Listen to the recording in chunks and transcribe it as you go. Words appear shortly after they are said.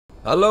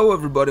Hello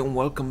everybody and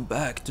welcome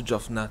back to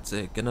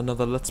Joffnatic and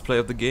another let's play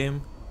of the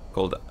game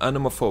called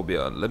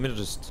Animophobia. Let me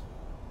just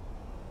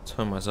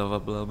turn myself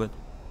up a little bit.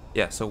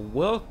 Yeah, so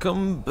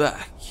welcome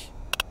back.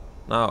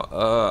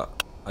 Now,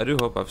 I do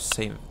hope I've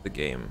saved the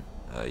game.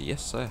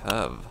 Yes I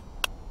have.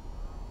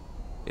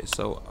 Okay,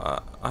 so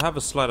I have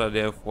a slight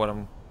idea of what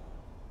I'm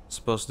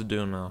supposed to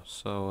do now,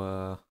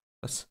 so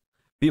let's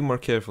be more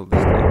careful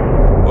this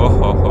time. Oh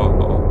ho ho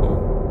ho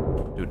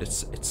ho. Dude,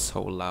 it's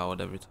so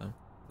loud every time.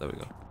 There we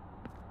go.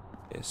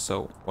 Okay,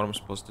 so what I'm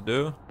supposed to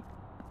do,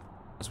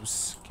 as we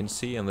can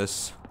see in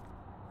this,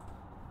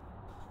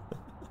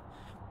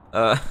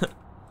 uh,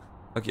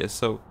 okay,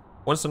 so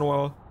once in a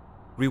while,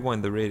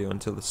 rewind the radio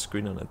until the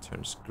screen on it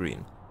turns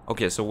green.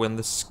 Okay, so when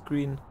the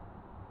screen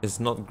is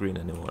not green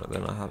anymore,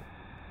 then I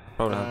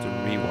probably have to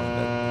rewind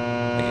it,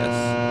 I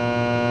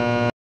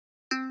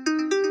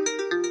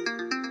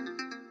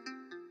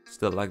guess.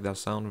 Still like that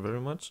sound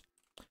very much.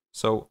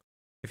 So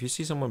if you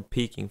see someone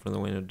peeking from the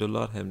window, do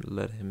not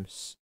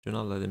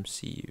let him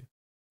see you.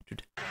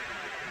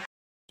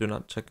 Do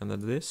not check under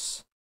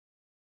this.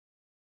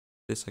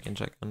 This I can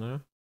check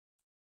under.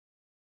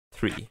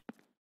 3,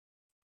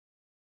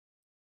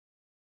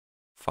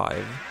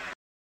 5.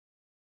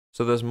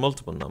 So there's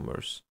multiple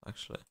numbers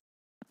actually.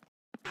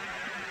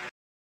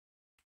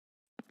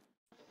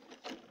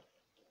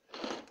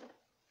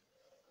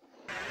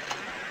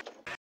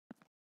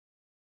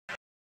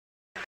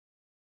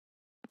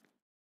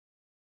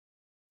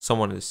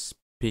 Someone is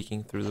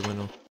peeking through the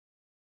window.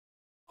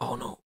 Oh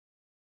no.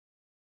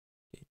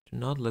 Okay, do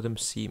not let him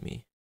see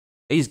me.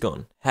 He's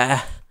gone.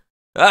 Ha.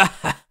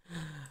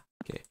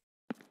 Okay.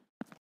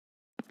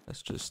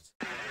 Let's just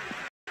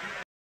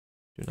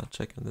do not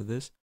check under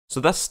this. So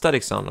that's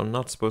static sound. I'm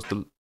not supposed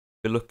to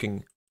be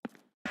looking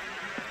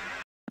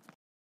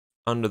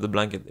under the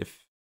blanket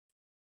if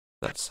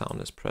that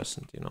sound is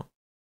present, you know.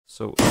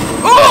 So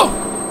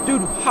oh!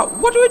 Dude,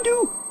 what do I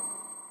do?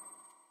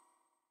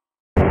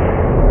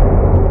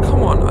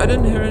 Come on, I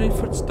didn't hear any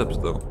footsteps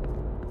though.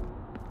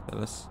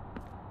 Okay,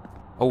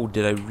 oh,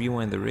 did I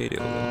rewind the radio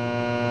though?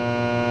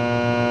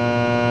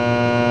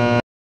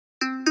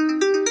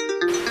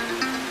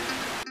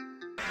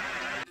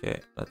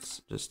 Okay,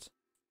 let's just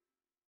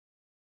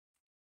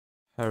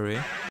hurry.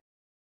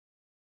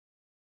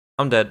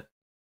 I'm dead.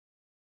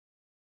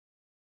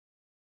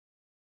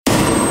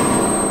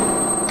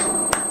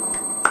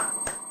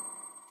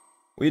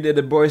 We did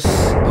it, boys.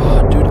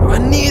 Oh, dude, I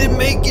need to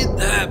make it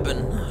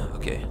happen.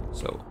 Okay,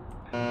 so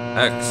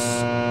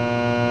X.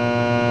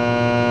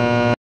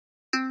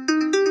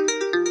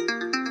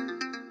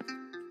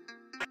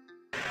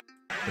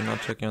 We're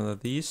not checking under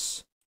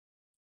these.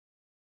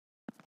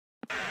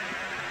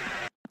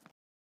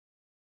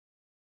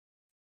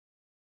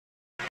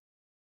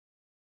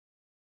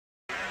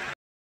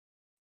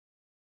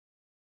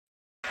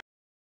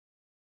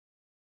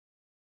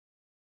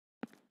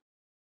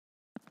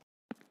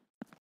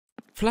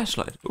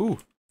 Flashlight. Ooh.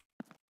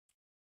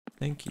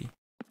 Thank you.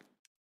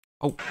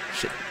 Oh,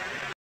 shit.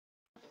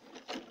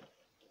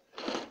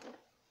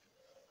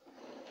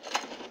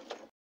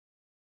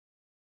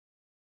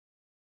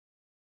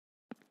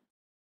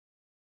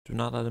 Do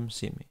not let him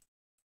see me.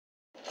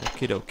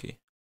 Okie dokie.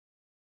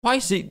 Why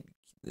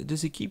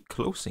does he keep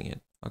closing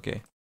it?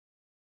 Okay.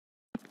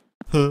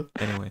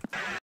 Anyway.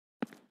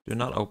 Do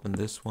not open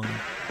this one.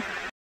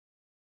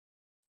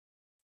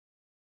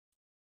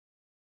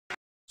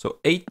 So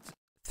 8,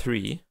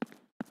 3.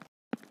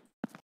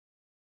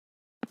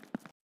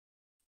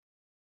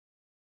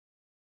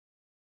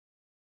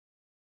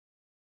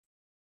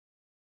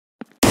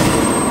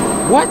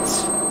 What?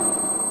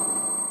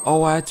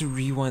 Oh, I had to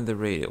rewind the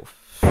radio.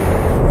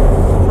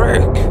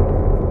 Frick.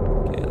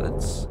 Okay,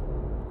 let's.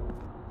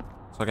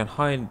 So I can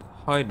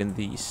hide in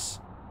these.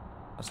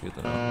 That's good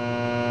to know.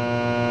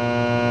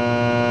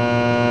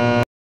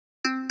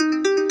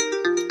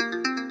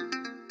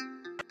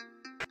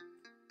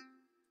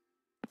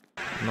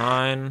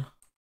 9,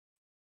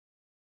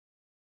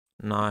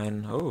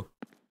 9. Oh.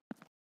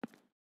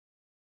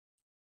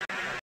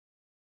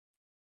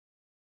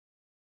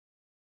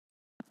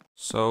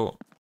 So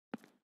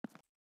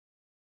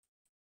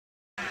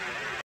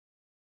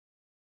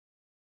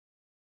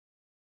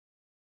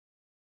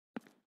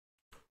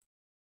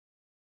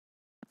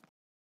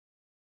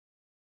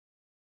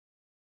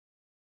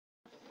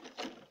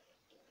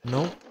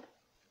no.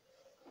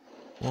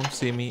 Won't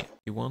see me.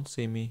 You won't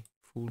see me,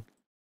 fool.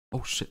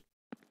 Oh shit.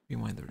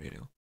 Rewind the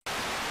radio.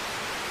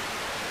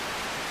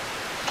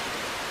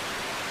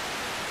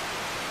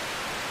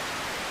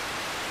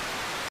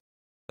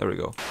 There we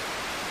go.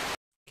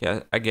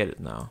 Okay, I get it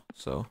now.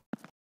 So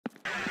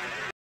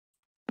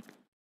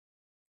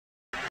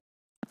there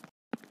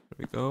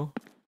we go.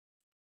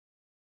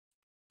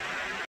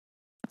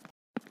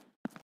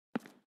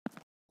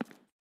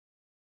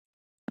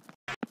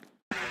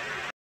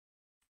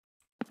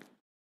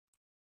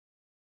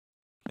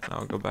 Okay, now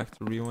I'll go back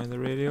to rewind the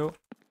radio.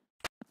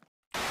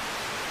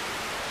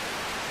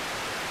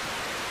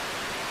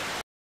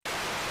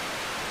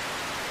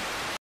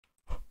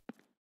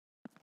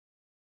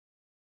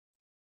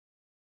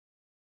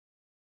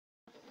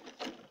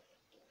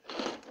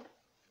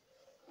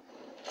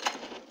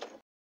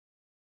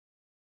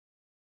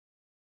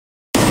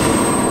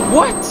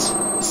 What?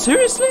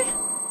 Seriously?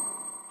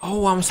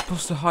 Oh, I'm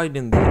supposed to hide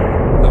in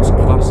those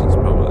closets,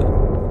 probably.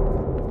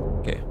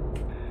 Okay.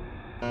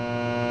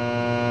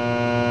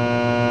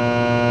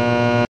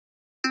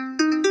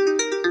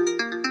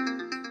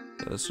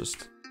 Let's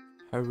just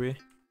hurry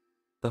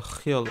the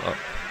hell up.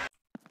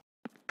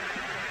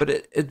 But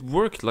it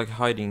worked, like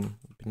hiding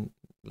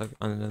like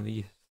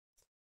underneath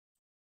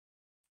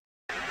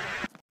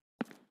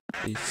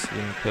these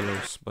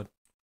pillows, but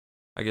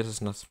I guess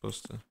it's not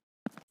supposed to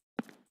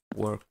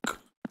work.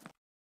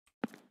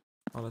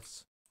 Oh,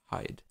 let's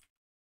hide,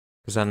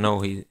 because I know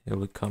he'll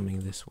be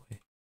coming this way.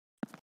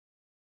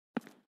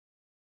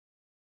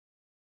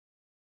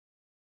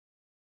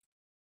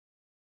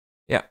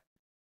 Yeah.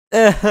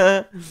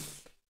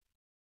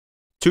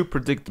 Too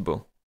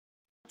predictable.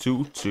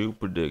 Too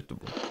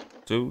predictable.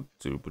 Too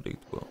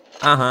predictable.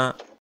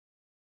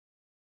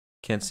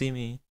 Can't see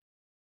me.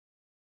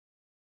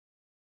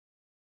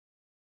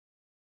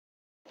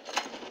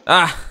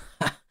 Ah.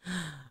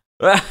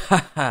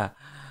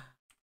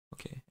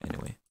 Okay,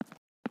 anyway.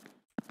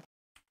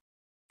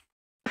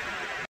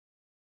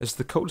 Is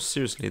the code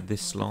seriously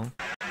this long?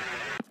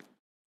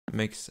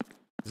 Makes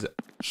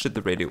shit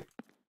the radio.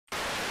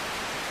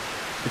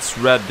 It's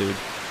red, dude.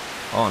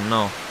 Oh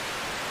no.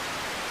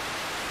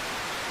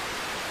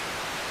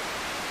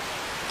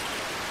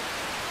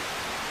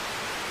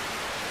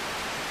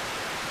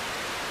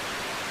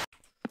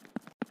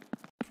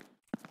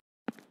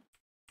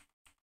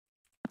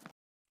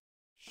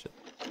 Shit.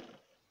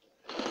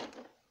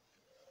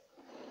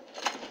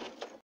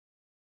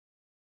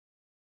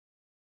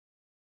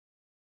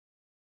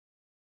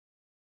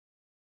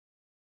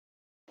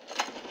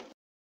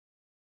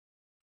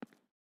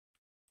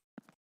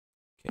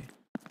 Okay.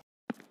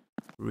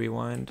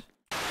 Rewind.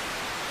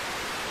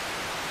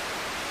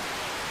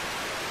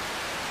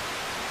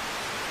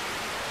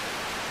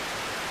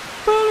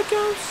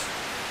 Polycams.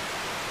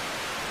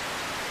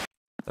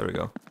 There we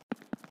go.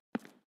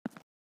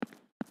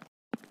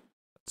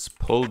 Let's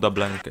pull the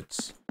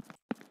blankets.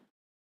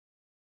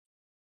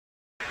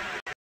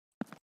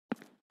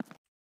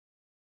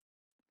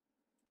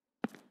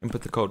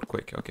 Input the code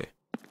quick, okay.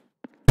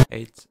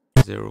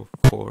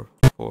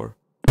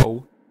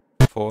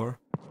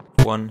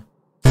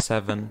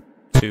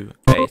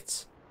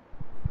 80440417228.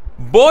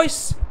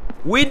 Boys!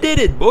 We did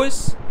it,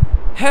 boys!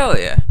 Hell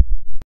yeah!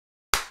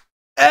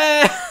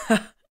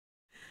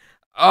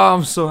 Oh,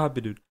 I'm so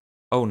happy, dude.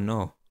 Oh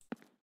no.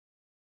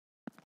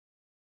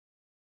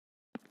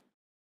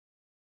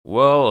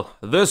 Well,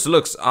 this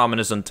looks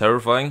ominous and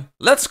terrifying.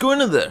 Let's go in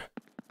there.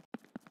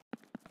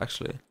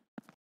 Actually,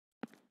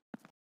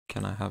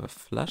 can I have a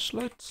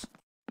flashlight?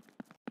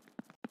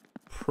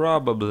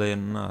 Probably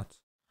not.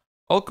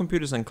 All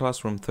computers in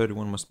classroom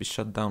 31 must be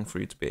shut down for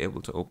you to be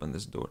able to open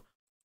this door.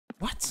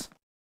 What?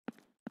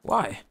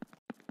 Why?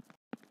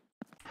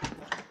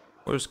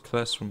 Where's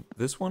classroom?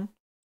 This one?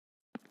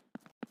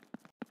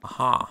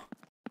 Aha.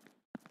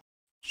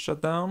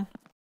 Shut down.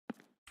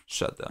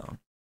 Shut down.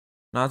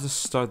 Now to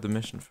start the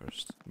mission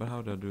first. But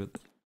how do I do it?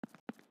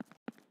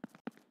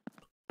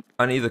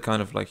 I need a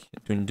kind of like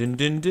dun dun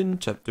dun dun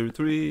chapter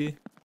 3.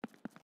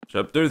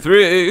 Chapter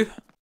 3.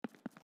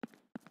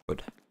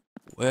 But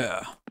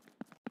where?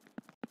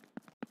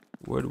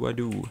 What do I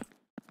do?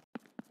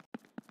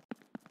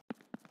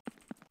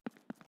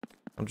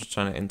 I'm just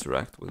trying to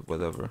interact with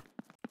whatever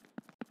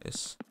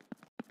is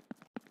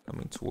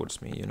coming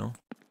towards me, you know?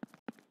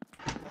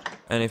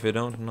 And if you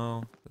don't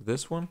know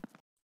this one?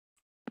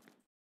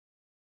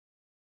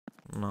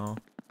 No.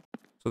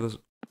 So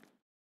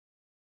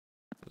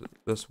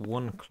there's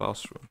one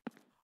classroom.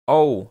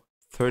 Oh,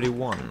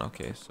 31.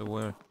 Okay,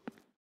 so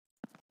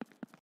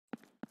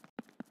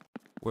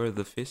where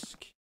the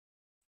Fisk?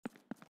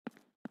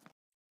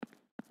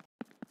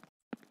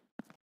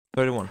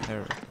 31,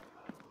 here.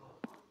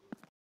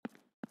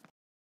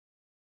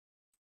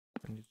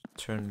 I need to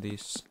turn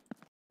these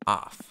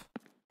off.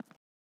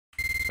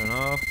 Turn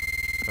off,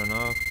 turn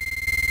off.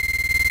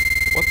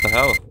 What the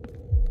hell?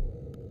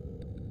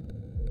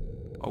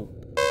 Oh.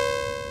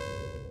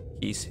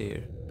 He's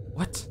here.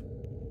 What?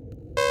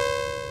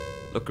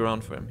 Look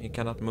around for him. He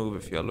cannot move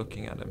if you are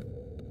looking at him.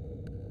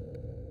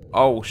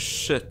 Oh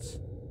shit.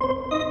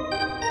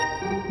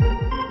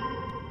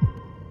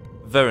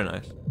 Very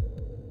nice.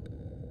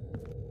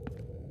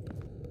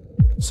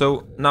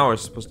 So now we're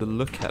supposed to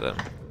look at him.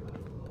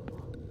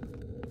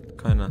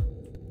 Kinda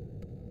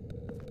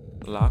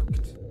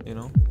locked, you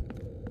know?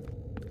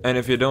 And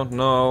if you don't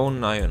know,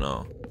 now you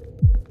know.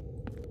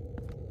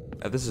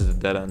 This is a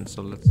dead end,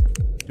 so let's...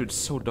 Dude, it's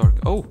so dark.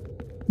 Oh!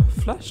 A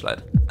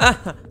flashlight.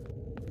 Ah!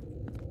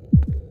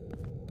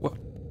 What?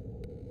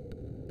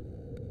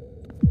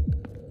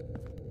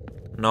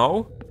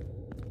 No?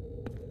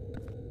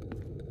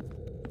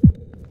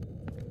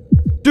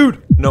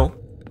 Dude! No!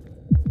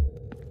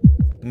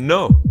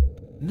 No!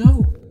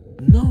 No!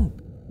 No!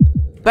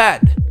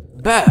 Bad!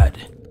 Bad!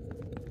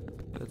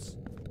 Let's...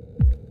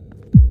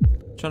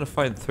 I'm trying to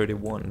find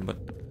 31, but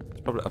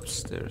it's probably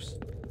upstairs.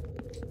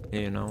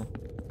 You know?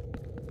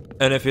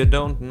 And if you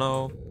don't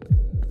know...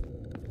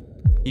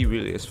 He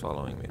really is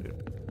following me,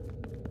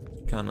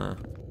 dude. Kinda...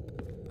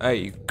 Hey,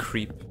 you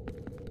creep.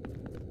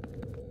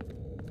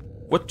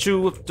 What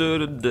you up to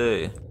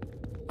today?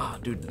 Ah,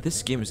 dude,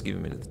 this game is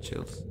giving me the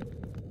chills.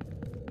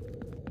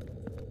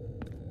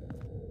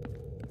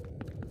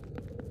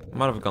 I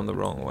might have gone the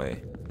wrong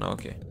way. No,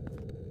 okay.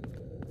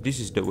 This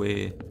is the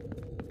way.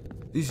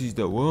 This is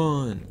the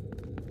one.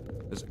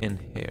 It's in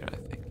here, I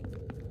think.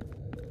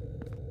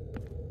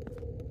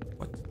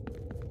 What?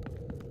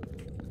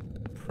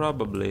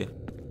 Probably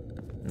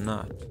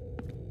not.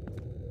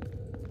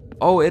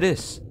 Oh, it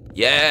is.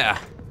 Yeah.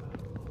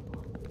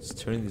 Let's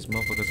turn these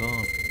motherfuckers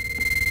on.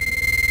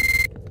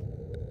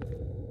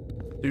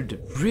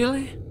 Dude,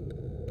 really?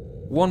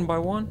 One by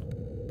one?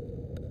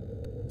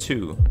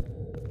 Two.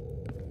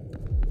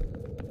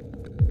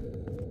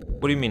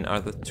 What do you mean? Are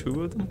there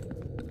two of them?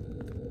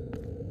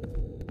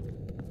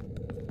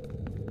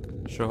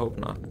 Sure hope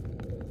not.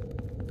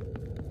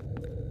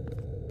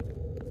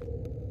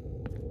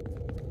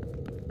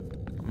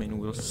 I mean,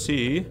 we'll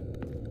see.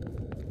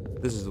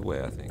 This is the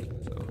way, I think.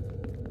 So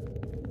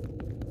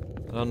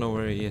I don't know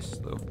where he is,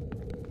 though.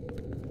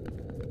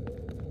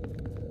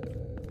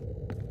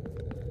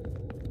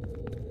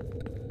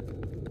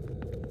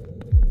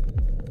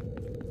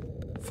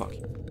 Fuck.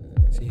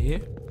 Is he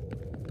here?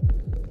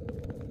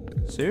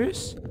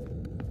 Serious?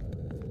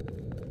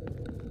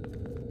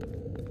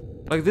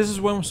 Like, this is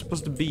where I'm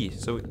supposed to be,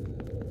 so...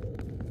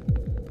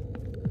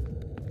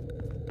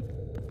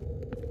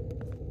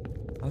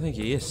 I think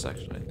he is,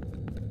 actually.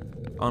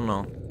 Oh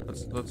no.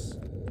 Let's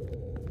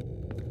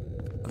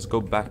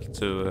go back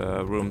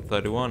to room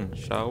 31,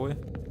 shall we?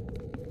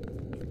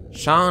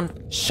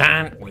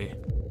 Shan't we?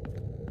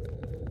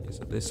 Is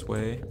it this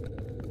way?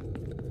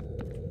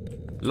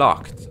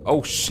 Locked.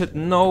 Oh shit,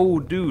 no,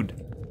 dude.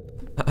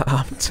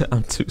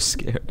 I'm too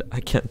scared. I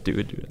can't do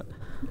it, dude.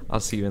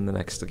 I'll see you in the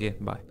next game.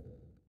 Bye.